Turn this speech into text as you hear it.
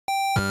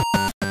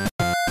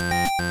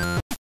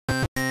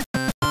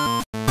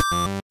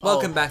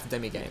Welcome back to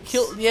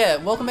DemiGames. Yeah,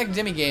 welcome back to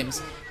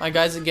DemiGames. My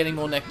guys are getting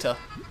more nectar.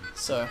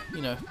 So,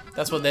 you know,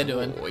 that's what they're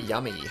doing. Oh,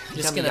 yummy.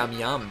 Just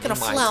yum. Gonna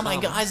flower my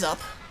guys up.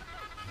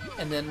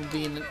 And then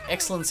be in an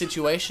excellent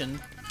situation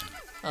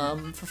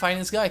for fighting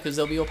this guy, because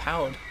they'll be all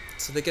powered.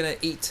 So they're gonna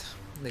eat.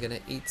 They're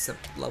gonna eat some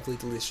lovely,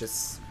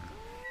 delicious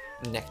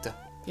nectar.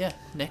 Yeah,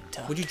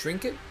 nectar. Would you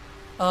drink it?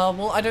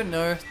 Well, I don't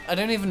know. I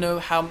don't even know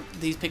how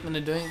these Pikmin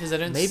are doing, because I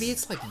don't... Maybe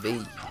it's like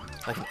V.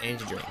 Like an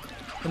energy drink.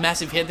 The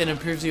massive hit that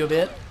improves you a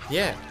bit?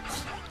 Yeah.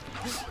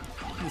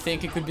 You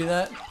think it could be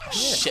that? Yeah.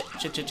 Shit.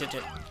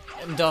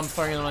 I'm done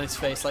throwing it on his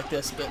face like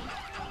this, but...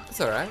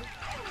 It's alright.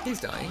 He's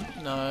dying.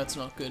 No, it's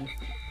not good.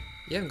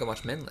 You haven't got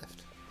much men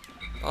left.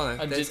 Oh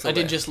no, I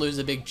did just lose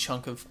a big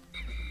chunk of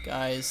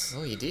guys.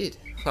 Oh, you did?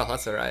 Well,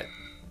 that's alright.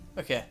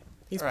 Okay.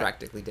 He's right.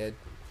 practically dead.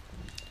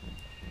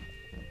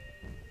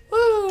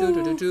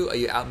 Woo! Are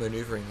you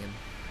outmaneuvering him?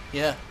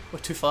 Yeah, we're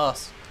too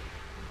fast.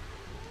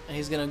 And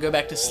he's gonna go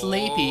back to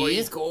sleepy. Oh,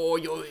 he's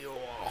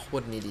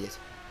what an idiot.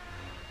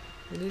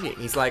 What an idiot.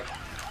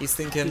 He's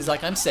thinking... He's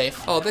like, I'm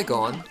safe. Oh, they're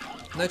gone.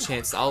 No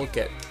chance I'll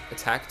get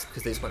attacked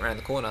because they just went around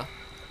the corner.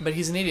 But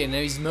he's an idiot,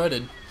 now he's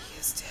murdered.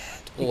 He's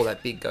dead. Oh,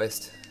 that big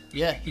ghost.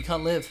 Yeah, he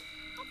can't live.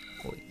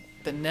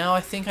 But now I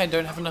think I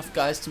don't have enough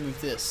guys to move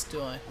this,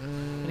 do I?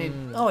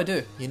 Oh, I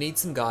do. You need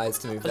some guys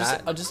to move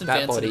I'll just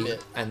that advance it a body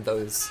bit. and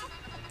those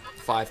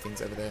 5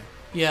 things over there.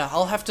 Yeah,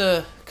 I'll have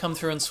to come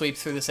through and sweep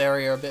through this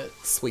area a bit.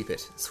 Sweep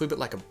it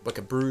like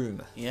a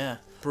broom. Yeah.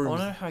 Broom. I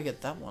wonder how I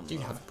get that one. Do you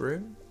have a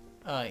broom?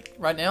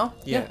 Right now?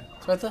 Yeah.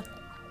 It's right there.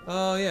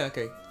 Oh yeah,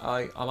 okay.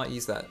 I might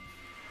use that.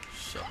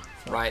 Shit.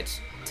 Right,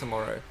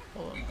 tomorrow.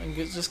 Hold on. I'm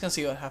just gonna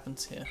see what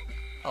happens here.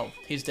 Oh,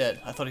 he's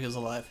dead. I thought he was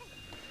alive.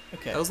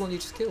 Okay. That was the one you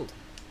just killed.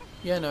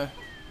 Yeah, no.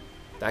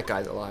 That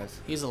guy's alive.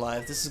 He's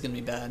alive. This is gonna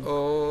be bad.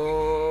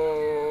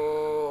 Oh.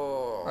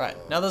 Right,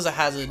 now there's a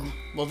hazard.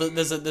 Well,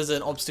 there's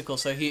an obstacle,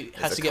 so he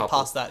has to get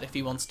past that if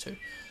he wants to.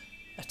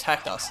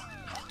 Attack us.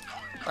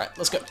 Right,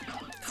 let's go.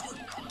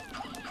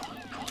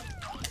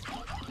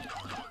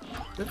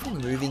 Is that thing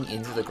moving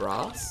into the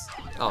grass?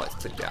 Oh, it's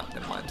clipped out.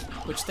 Never mind.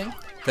 Which thing?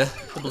 The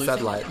blue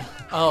satellite. thing?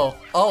 Oh.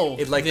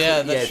 It like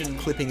yeah, it's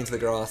clipping into the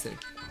grass.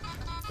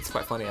 It's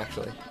quite funny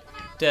actually.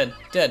 Dead,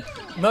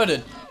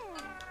 murdered.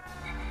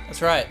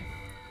 That's right.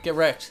 Get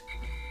wrecked.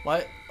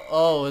 Why?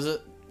 Oh, is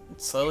it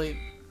slowly?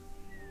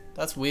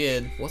 That's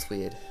weird. What's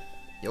weird?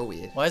 You're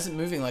weird. Why is it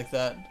moving like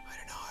that? I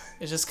don't know.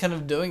 It's just kind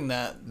of doing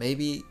that.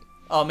 Maybe.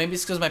 Oh, maybe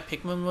it's because my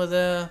Pikmin were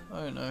there. I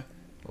don't know.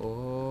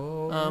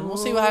 Oh. We'll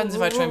see what happens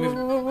if I try and move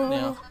it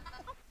now.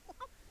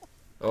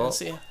 Oh, Let's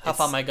see how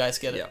far my guys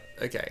get it.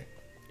 Yeah. Okay.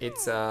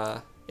 It's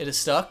It is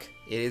stuck.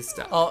 It is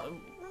stuck. Oh.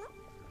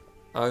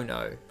 Oh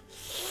no.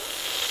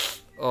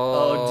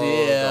 Oh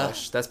dear.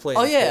 Gosh, that's probably.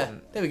 Oh yeah.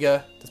 There we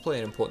go. That's probably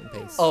an important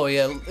piece. Oh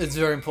yeah, it's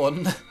very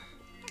important.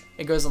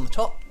 It goes on the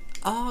top.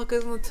 Oh, it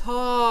goes on the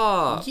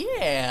top.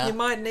 Yeah. You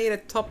might need a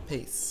top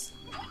piece.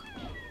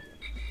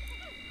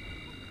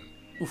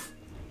 Oof.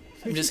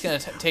 I'm just gonna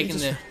taking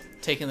the.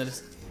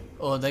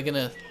 Oh, they're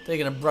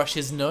gonna brush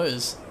his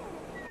nose.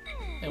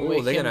 And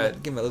Oh, they're gonna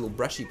give him a little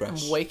brushy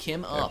brush. And wake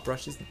him up.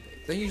 Brushes.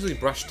 They usually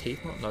brush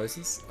teeth, not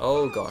noses.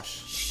 Oh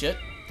gosh. Shit.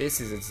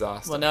 This is a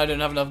disaster. Well, now I don't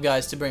have enough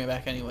guys to bring it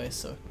back anyway,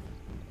 so.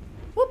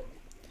 Whoop.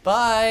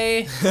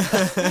 Bye.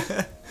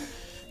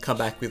 Come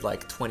back with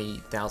like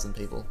 20,000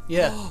 people.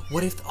 Yeah.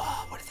 What if they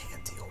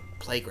get to your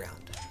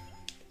playground?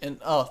 And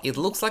It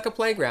looks like a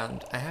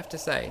playground, I have to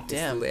say.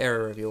 Damn. This little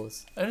error of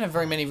yours. I don't have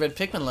very many red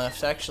Pikmin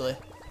left, actually.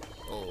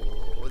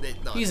 Oh, they're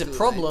not He's a good.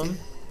 problem.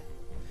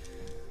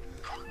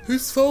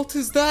 Whose fault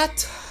is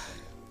that?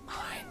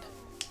 Mine.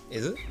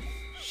 Is it?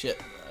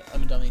 Shit.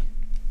 I'm a dummy.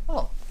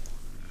 Oh.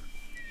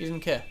 He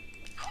didn't care.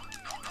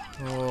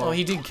 Oh,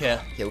 he did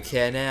care. He'll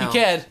care now. He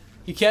cared.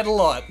 He cared a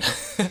lot.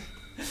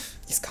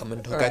 He's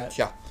coming to Alright. get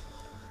ya.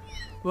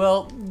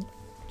 Well,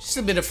 just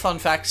a bit of fun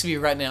facts for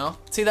you right now.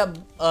 See that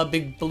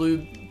big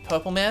blue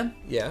purple man?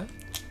 Yeah.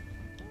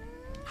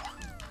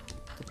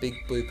 The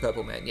big blue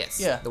purple man, yes.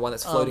 Yeah. The one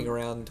that's floating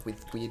around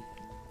with weird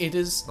It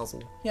is.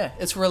 nozzle. Yeah,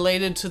 it's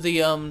related to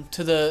the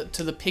to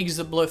the pigs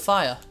that blow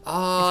fire.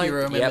 Oh, if you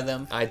remember yep,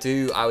 them. I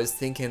do. I was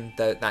thinking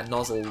that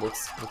nozzle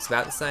looks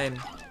about the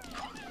same.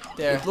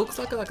 There. It looks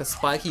like a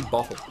spiky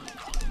bottle.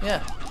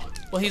 Yeah.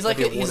 Well, he's like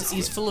Maybe a water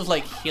he's skin. full of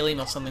like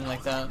helium or something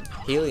like that.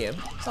 Helium.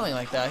 Something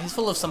like that. He's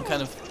full of some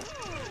kind of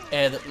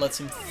air that lets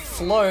him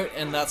float,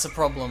 and that's a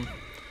problem.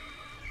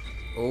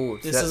 Oh,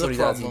 so This that's is what a he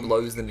does. He problem.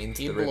 blows them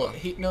into the river.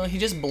 He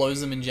just blows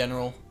them in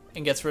general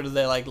and gets rid of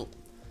their like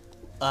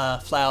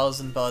flowers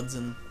and buds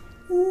and.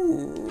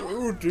 Ooh,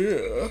 oh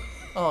dear.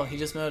 Oh, he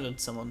just murdered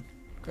someone.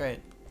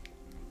 Great.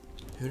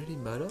 Who did he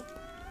murder?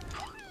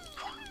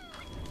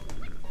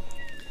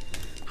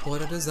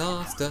 What a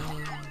disaster.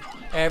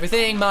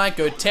 Everything might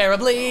go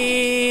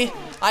terribly.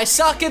 I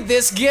suck at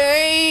this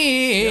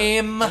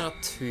game.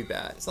 Not too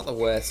bad. It's not the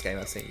worst game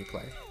I've seen you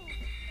play.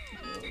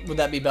 Would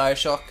that be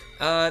Bioshock?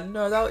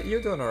 No,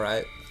 you're doing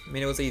alright. I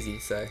mean, it was easy,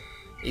 so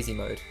easy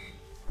mode.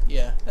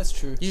 Yeah, that's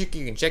true. You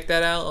can check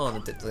that out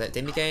on the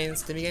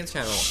DemiGames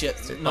channel. Shit.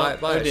 So, No,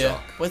 oh dear.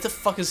 Bioshock. Where the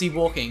fuck is he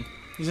walking?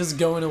 He's just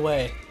going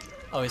away.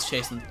 Oh, he's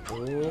chasing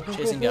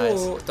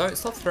guys. Don't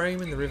stop throwing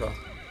him in the river.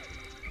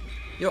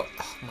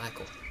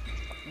 Michael.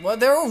 Well,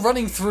 they're all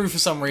running through for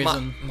some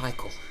reason.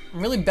 Michael. I'm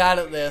really bad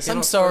at this.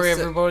 I'm sorry,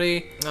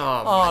 everybody.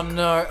 Oh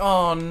no!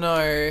 Oh no!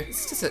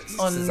 It's just a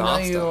disaster. No,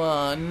 you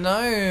are.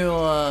 No, you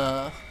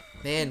are.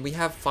 Man, we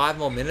have 5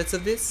 more minutes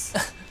of this.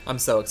 I'm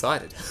so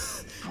excited.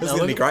 This is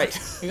gonna be great.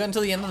 We got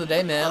until the end of the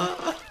day, man.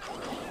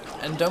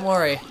 And don't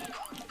worry,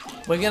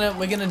 we're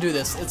gonna do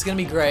this. It's gonna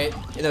be great.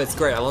 You know, it's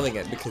great. I'm loving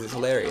it because it's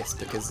hilarious.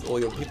 Because all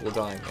your people are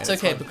dying. And it's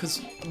okay because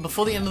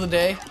before the end of the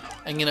day,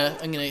 I'm gonna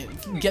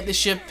get this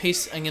ship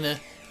piece. I'm gonna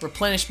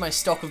replenish my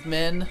stock of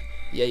men.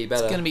 Yeah, you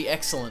better. It's gonna be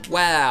excellent.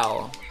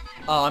 Wow.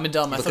 Oh, I'm a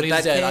dumb. I thought he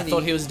was dead. I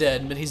thought he was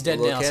dead, but he's dead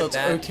now, so it's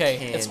okay.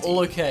 Candy. It's all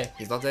okay.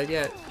 He's not dead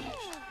yet.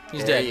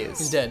 He's dead. He is.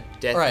 He's dead.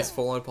 Death has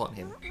fallen upon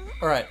him.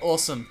 All right,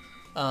 awesome.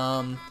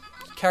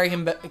 Carry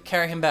him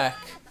back.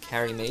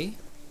 Carry me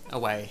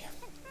away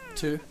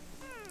to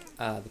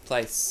the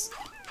place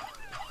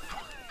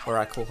where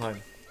I call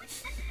home.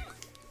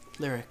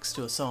 Lyrics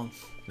to a song.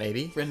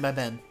 Maybe. Written by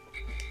Ben.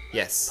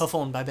 Yes.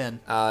 Performed by Ben.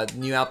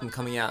 New album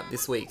coming out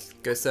this week.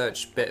 Go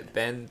search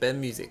Ben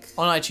Music.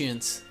 On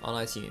iTunes. On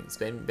iTunes.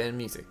 Ben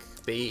Music.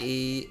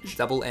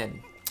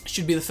 BENN.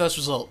 Should be the first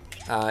result.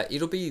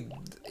 It'll be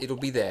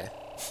there.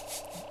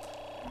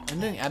 I'm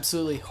doing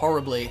absolutely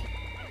horribly.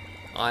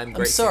 I'm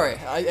sorry.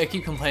 I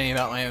keep complaining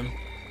about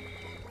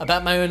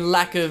my own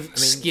lack of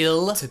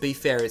skill. To be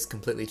fair, it's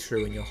completely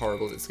true, and you're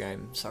horrible at this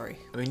game. Sorry.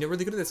 I mean, you're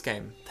really good at this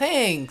game.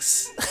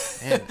 Thanks.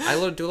 Man, I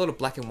do a lot of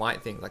black and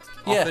white things. Like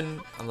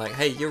often, I'm like,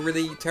 "Hey, you're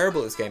really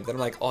terrible at this game." Then I'm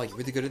like, "Oh, you're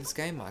really good at this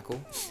game,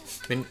 Michael."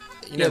 I mean,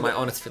 my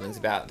honest feelings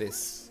about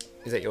this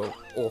is that you're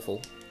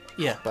awful.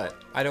 Yeah. But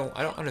I don't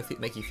want to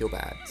make you feel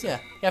bad. So. Yeah.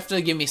 You have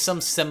to give me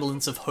some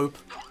semblance of hope.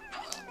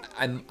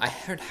 I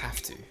don't have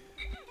to.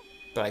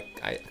 But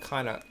I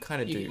kind of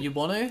do. You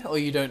want to, or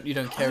you don't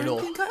care at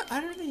all?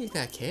 I don't think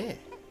I care.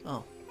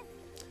 Oh.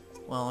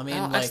 Well, I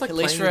mean, like at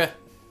least we're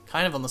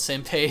kind of on the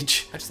same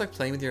page. I just like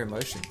playing with your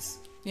emotions.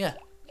 Yeah,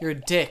 you're a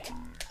dick.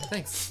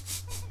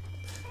 Thanks.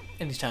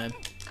 Anytime.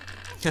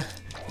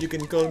 You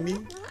can call me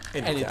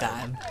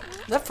anytime.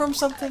 Is that from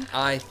something?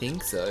 I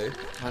think so.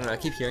 I don't know. I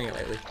keep hearing it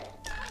lately.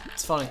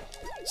 It's funny.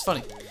 It's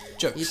funny.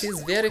 Jokes. It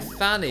is very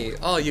funny.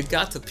 Oh, you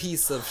got a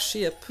piece of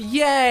ship.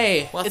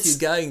 Yay! What are you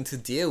going to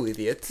deal with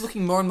it? It's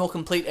looking more and more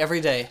complete every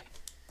day.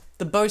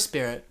 The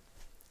Bowsprit.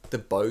 The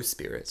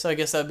Bowsprit. So I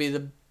guess that'd be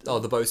the... Oh,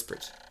 the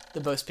Bowsprit. The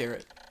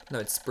Bowsprit. No,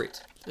 it's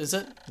Sprit. Is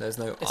it? There's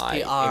no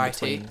S-P-R-I-T. I in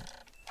between.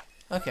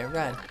 Okay,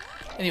 rad.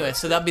 Anyway,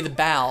 so that'd be the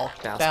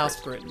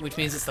Bowsprit, which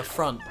means it's the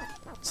front.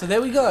 So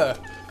there we go.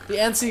 The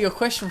answer to your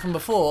question from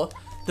before,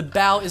 the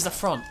bow is the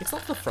front. It's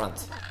not the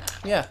front.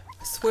 Yeah.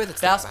 I swear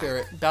that's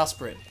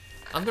Bowsprit.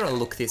 I'm gonna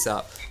look this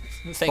up.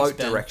 Thanks, Boat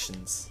Ben.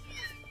 directions.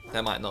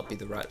 That might not be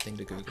the right thing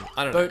to Google.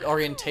 I don't know. Boat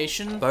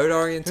orientation? Boat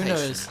orientation. Who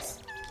knows?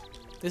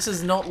 This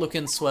is not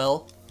looking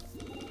swell.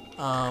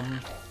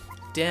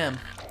 Damn.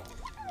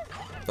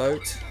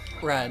 Boat.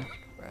 Rad.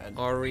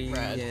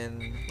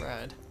 Orientation.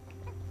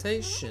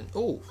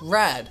 Oh.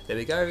 Rad. There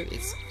we go.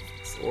 It's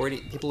already.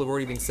 People have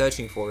already been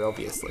searching for it,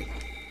 obviously.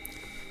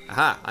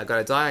 Aha! I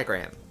got a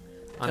diagram.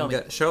 I'm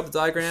gonna show up the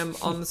diagram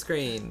on the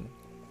screen.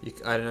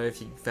 I don't know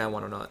if you found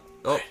one or not.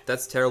 Oh,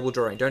 that's terrible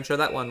drawing. Don't show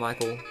that one,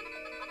 Michael.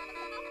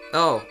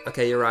 Oh,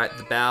 okay, you're right.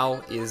 The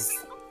bow is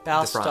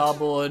bow, the front.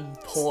 starboard,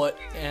 port,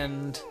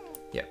 and...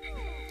 Yep.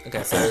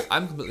 Okay, so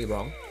I'm completely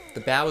wrong.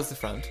 The bow is the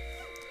front.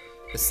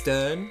 The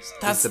stern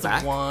is the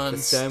back. One. The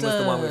stern was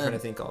the one we were trying to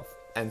think of.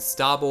 And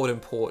starboard and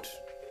port,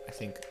 I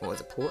think... Oh, is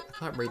it port? I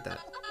can't read that.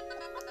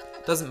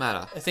 Doesn't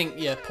matter. I think,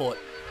 yeah, port.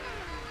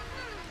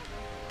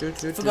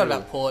 Forgot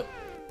about port.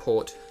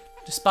 Port.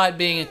 Despite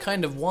being a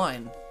kind of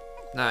wine.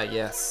 Nah,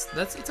 yes.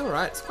 It's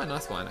alright. It's quite a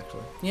nice wine,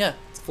 actually. Yeah.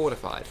 It's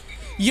fortified.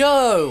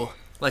 Yo!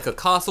 Like a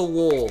castle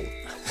wall.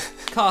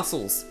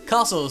 Castles.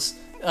 Castles.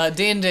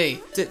 D&D.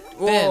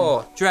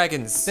 Oh,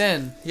 dragons.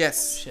 Ben.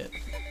 Yes. Shit.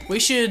 We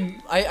should...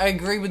 I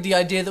agree with the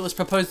idea that was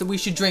proposed that we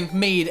should drink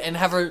mead and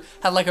have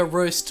like a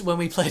roast when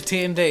we play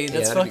D&D.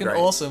 That's fucking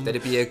awesome.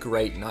 That'd be a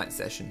great night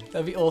session.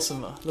 That'd be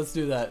awesome. Let's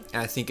do that.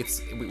 And I think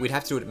we'd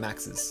have to do it at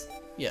Max's.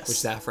 Yes. Which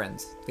is our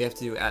friend. We have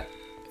to do it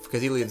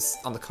because he lives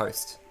on the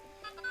coast.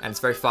 And it's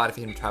very far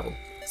for him to travel.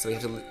 So we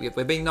have to...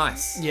 We're being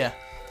nice. Yeah.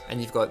 And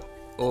you've got...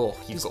 Oh,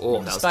 that was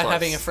close. Despite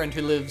having a friend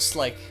who lives,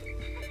 like,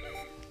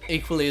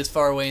 equally as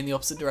far away in the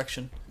opposite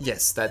direction.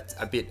 Yes, that's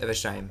a bit of a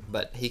shame.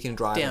 But he can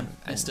drive. Damn,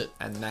 missed it.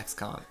 And Max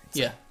can't.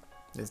 So yeah.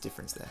 There's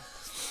difference there.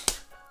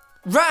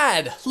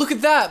 Rad! Look at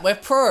that! We're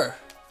pro!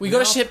 We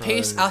got a ship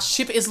piece. Our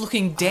ship is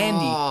looking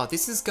dandy. Oh,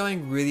 this is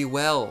going really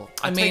well.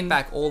 I take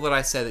back all that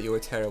I said that you're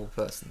a terrible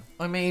person.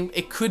 I mean,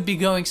 it could be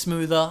going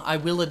smoother, I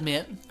will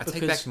admit. I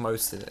take back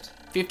most of it.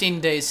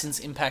 15 days since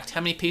Impact.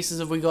 How many pieces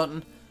have we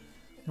gotten?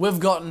 We've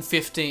gotten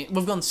 15.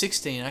 We've gotten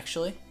 16,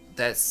 actually.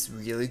 That's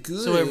really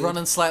good. So we're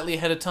running slightly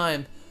ahead of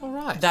time.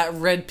 Alright. That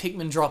red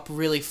Pikmin drop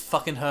really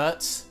fucking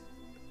hurts.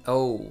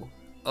 Oh.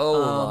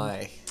 Oh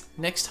my.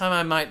 Next time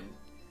I might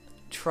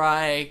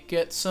try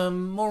get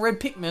some more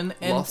red Pikmin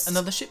and Lost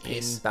another ship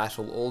piece. in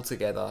battle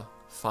altogether.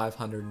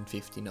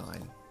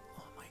 559.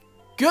 Oh my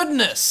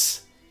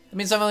goodness! That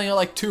means I've only got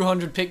like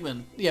 200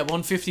 Pikmin. Yeah,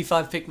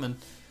 155 Pikmin.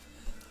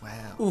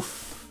 Wow.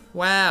 Oof.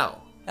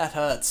 Wow. That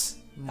hurts.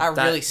 That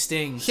really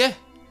stings. Yeah.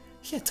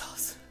 Yeah, it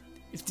does.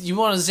 If you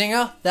want a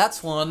zinger,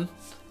 that's one.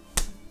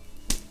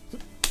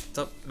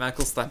 Stop,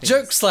 Michael slapping.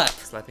 Joke slap.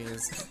 Slapping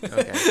is...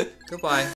 Okay. Goodbye.